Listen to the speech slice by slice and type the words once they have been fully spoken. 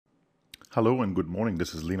Hello and good morning.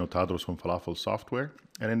 This is Lino Tadros from Falafel Software,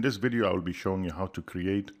 and in this video I will be showing you how to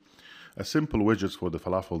create a simple widgets for the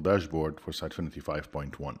Falafel dashboard for Sitefinity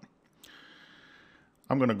 5.1.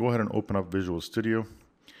 I'm going to go ahead and open up Visual Studio,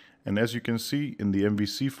 and as you can see in the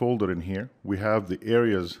MVC folder in here, we have the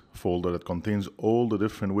areas folder that contains all the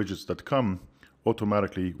different widgets that come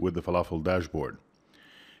automatically with the Falafel dashboard.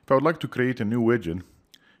 If I would like to create a new widget,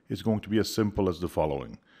 it's going to be as simple as the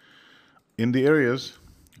following. In the areas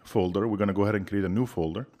folder, we're going to go ahead and create a new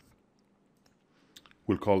folder.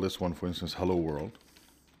 We'll call this one, for instance, Hello World.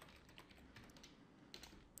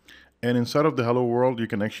 And inside of the Hello World, you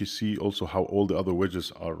can actually see also how all the other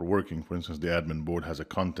widgets are working. For instance, the admin board has a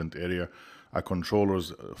content area, a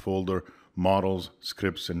controllers folder, models,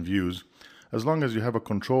 scripts, and views. As long as you have a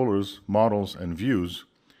controllers, models, and views,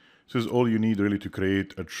 this is all you need really to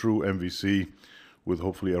create a true MVC with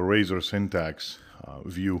hopefully a razor syntax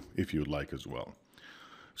view if you'd like as well.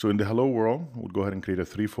 So in the Hello World, we'll go ahead and create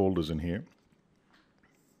 3 folders in here.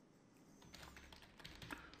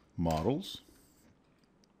 Models.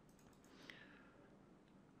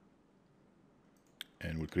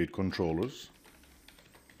 And we'll create controllers.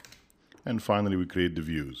 And finally, we create the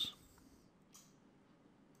views.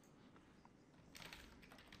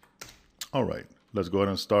 All right, let's go ahead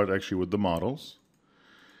and start actually with the models.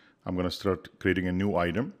 I'm going to start creating a new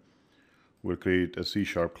item. We'll create a C#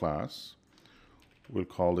 class. We'll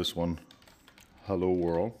call this one Hello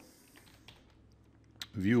World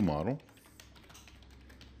View Model.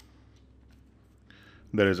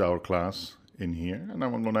 That is our class in here, and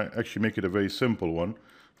I'm going to actually make it a very simple one.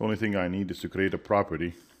 The only thing I need is to create a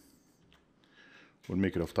property. We'll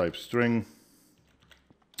make it of type string,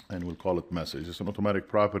 and we'll call it message. It's an automatic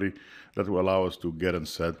property that will allow us to get and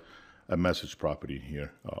set a message property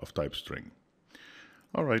here of type string.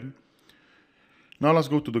 All right. Now let's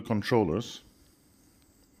go to the controllers.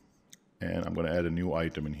 And I'm going to add a new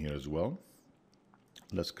item in here as well.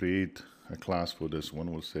 Let's create a class for this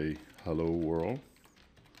one. We'll say Hello World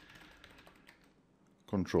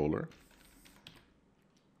Controller.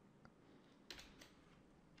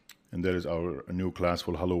 And that is our new class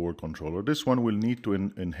for Hello World Controller. This one will need to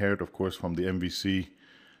inherit, of course, from the MVC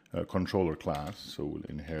controller class. So we'll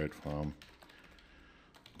inherit from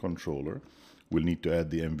controller. We'll need to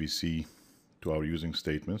add the MVC to our using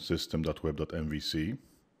statement, system.web.mvc.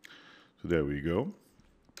 So there we go.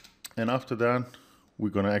 And after that,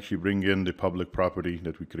 we're going to actually bring in the public property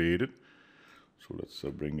that we created. So let's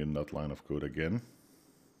bring in that line of code again.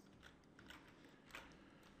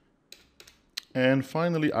 And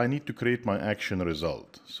finally, I need to create my action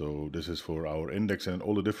result. So this is for our index and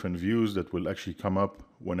all the different views that will actually come up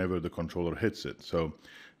whenever the controller hits it. So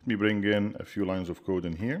let me bring in a few lines of code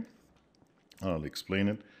in here. I'll explain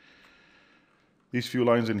it. These few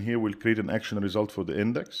lines in here will create an action result for the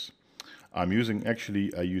index. I'm using actually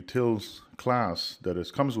a utils class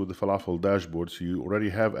that comes with the Falafel dashboard, so you already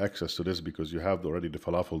have access to this because you have already the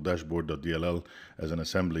Falafel dashboard.dll as an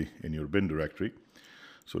assembly in your bin directory.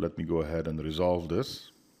 So let me go ahead and resolve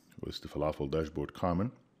this with the Falafel dashboard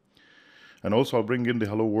common. And also I'll bring in the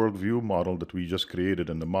Hello World view model that we just created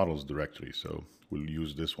in the models directory. So we'll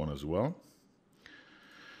use this one as well.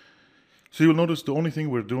 So you'll notice the only thing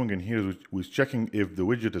we're doing in here is we're checking if the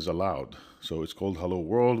widget is allowed. So it's called Hello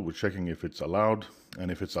World. We're checking if it's allowed. And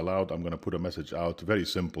if it's allowed, I'm going to put a message out. Very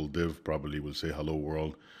simple div probably will say Hello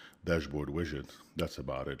World Dashboard Widget. That's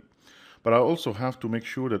about it. But I also have to make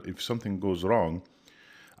sure that if something goes wrong,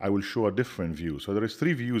 I will show a different view. So there is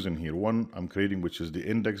 3 views in here. One I'm creating, which is the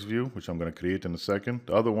index view, which I'm going to create in a second.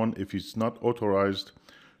 The other one, if it's not authorized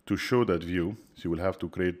to show that view, so you will have to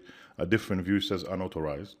create a different view that says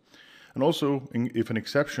unauthorized. And also, if an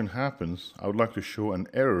exception happens, I would like to show an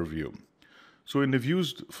error view. So in the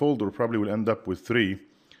views folder, probably will end up with 3,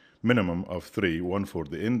 minimum of 3, one for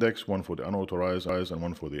the index, one for the unauthorized, and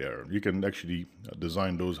one for the error. You can actually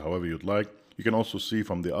design those however you'd like. You can also see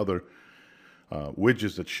from the other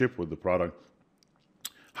widgets that ship with the product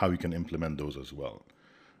how you can implement those as well.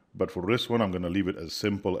 But for this one, I'm going to leave it as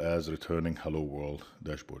simple as returning Hello World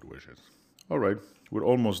Dashboard Widget. All right, we're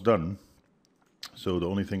almost done. So the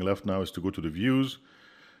only thing left now is to go to the views.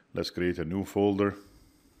 Let's create a new folder.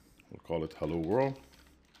 We'll call it Hello World.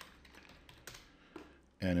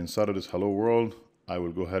 And inside of this Hello World, I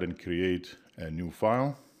will go ahead and create a new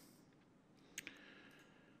file.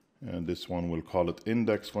 And this one we'll call it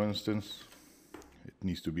index, for instance. It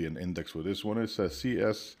needs to be an index for this one. It says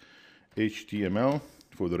CS HTML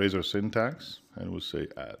for the razor syntax, and we'll say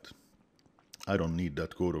add. I don't need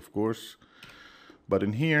that code, of course. But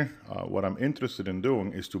in here, what I'm interested in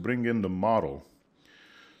doing is to bring in the model.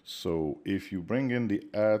 So if you bring in the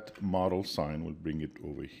add model sign, we'll bring it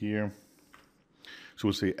over here. So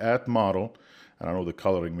we'll say add model, and I know the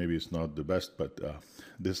coloring maybe it's not the best, but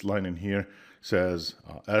this line in here says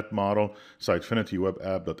add model, Sitefinity web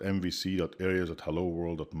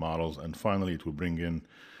app.mvc.areas.helloworld.models, and finally it will bring in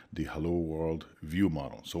the Hello World view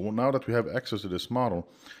model. So now that we have access to this model,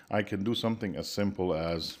 I can do something as simple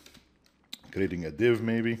as creating a div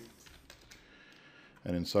maybe,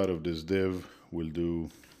 and inside of this div we'll do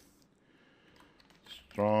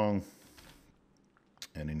strong,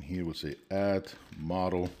 and in here we'll say add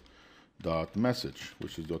model dot message,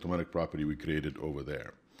 which is the automatic property we created over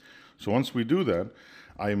there. So once we do that,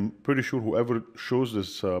 I'm pretty sure whoever shows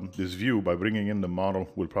this this view by bringing in the model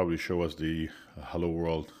will probably show us the Hello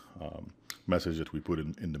World message that we put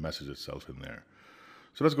in the message itself in there.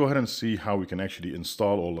 So let's go ahead and see how we can actually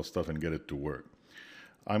install all the stuff and get it to work.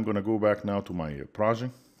 I'm going to go back now to my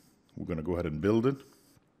project. We're going to go ahead and build it,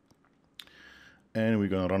 and we're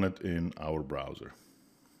going to run it in our browser.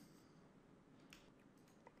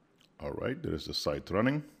 All right, there is the site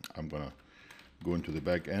running. I'm going to go into the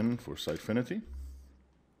back end for Sitefinity.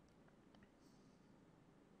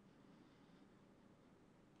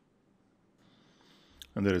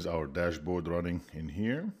 And there is our dashboard running in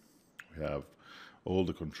here. We have all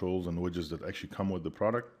the controls and widgets that actually come with the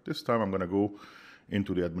product. This time I'm going to go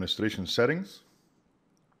into the administration settings.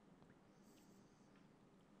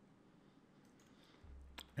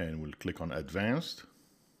 And we'll click on advanced.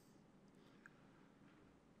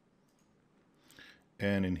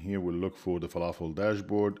 And in here we'll look for the Falafel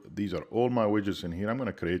dashboard. These are all my widgets in here. I'm going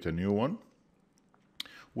to create a new one.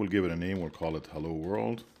 We'll give it a name. We'll call it Hello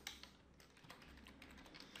World.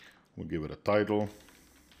 We'll give it a title,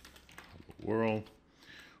 Hello World.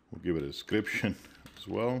 We'll give it a description as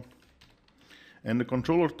well. And the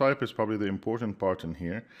controller type is probably the important part in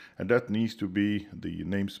here, and that needs to be the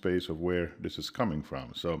namespace of where this is coming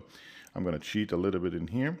from. So I'm going to cheat a little bit in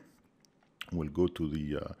here. We'll go to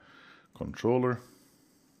the controller,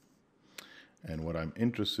 and what I'm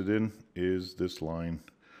interested in is this line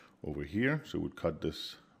over here. So we'll cut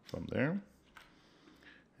this from there,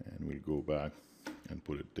 and we'll go back and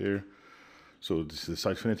put it there. So this is the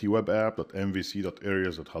Sitefinity web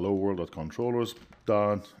app.mvc.areas.helloworld.controllers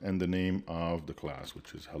and the name of the class,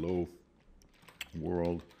 which is Hello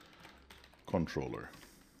World Controller.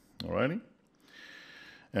 Alrighty.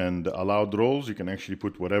 And allowed roles, you can actually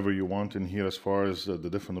put whatever you want in here as far as the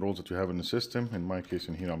different roles that you have in the system. In my case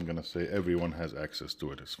in here, I'm going to say everyone has access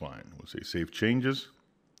to it. It's fine. We'll say save changes.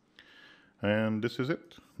 And this is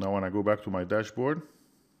it. Now when I go back to my dashboard,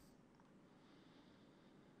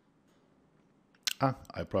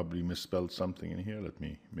 I probably misspelled something in here. Let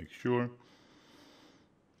me make sure.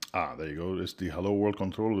 There you go. It's the Hello World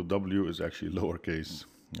Controller. The W is actually lowercase.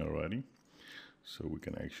 Alrighty. So we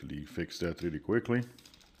can actually fix that really quickly.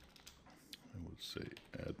 I will say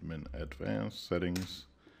admin advanced settings.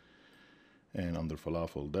 And under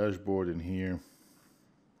Falafel dashboard in here,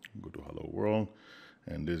 go to Hello World.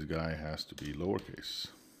 And this guy has to be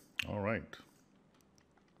lowercase. Alright.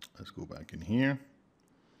 Let's go back in here.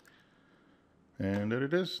 And there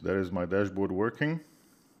it is. There is my dashboard working.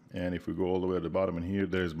 And if we go all the way at the bottom in here,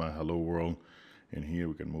 there's my Hello World. In here,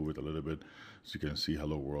 we can move it a little bit so you can see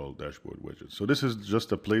Hello World dashboard widget. So this is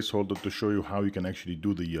just a placeholder to show you how you can actually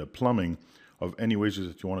do the plumbing of any widgets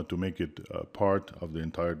that you wanted to make it part of the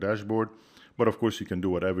entire dashboard. But of course, you can do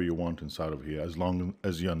whatever you want inside of here as long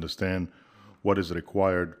as you understand what is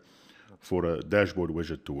required for a dashboard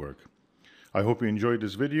widget to work. I hope you enjoyed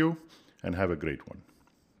this video and have a great one.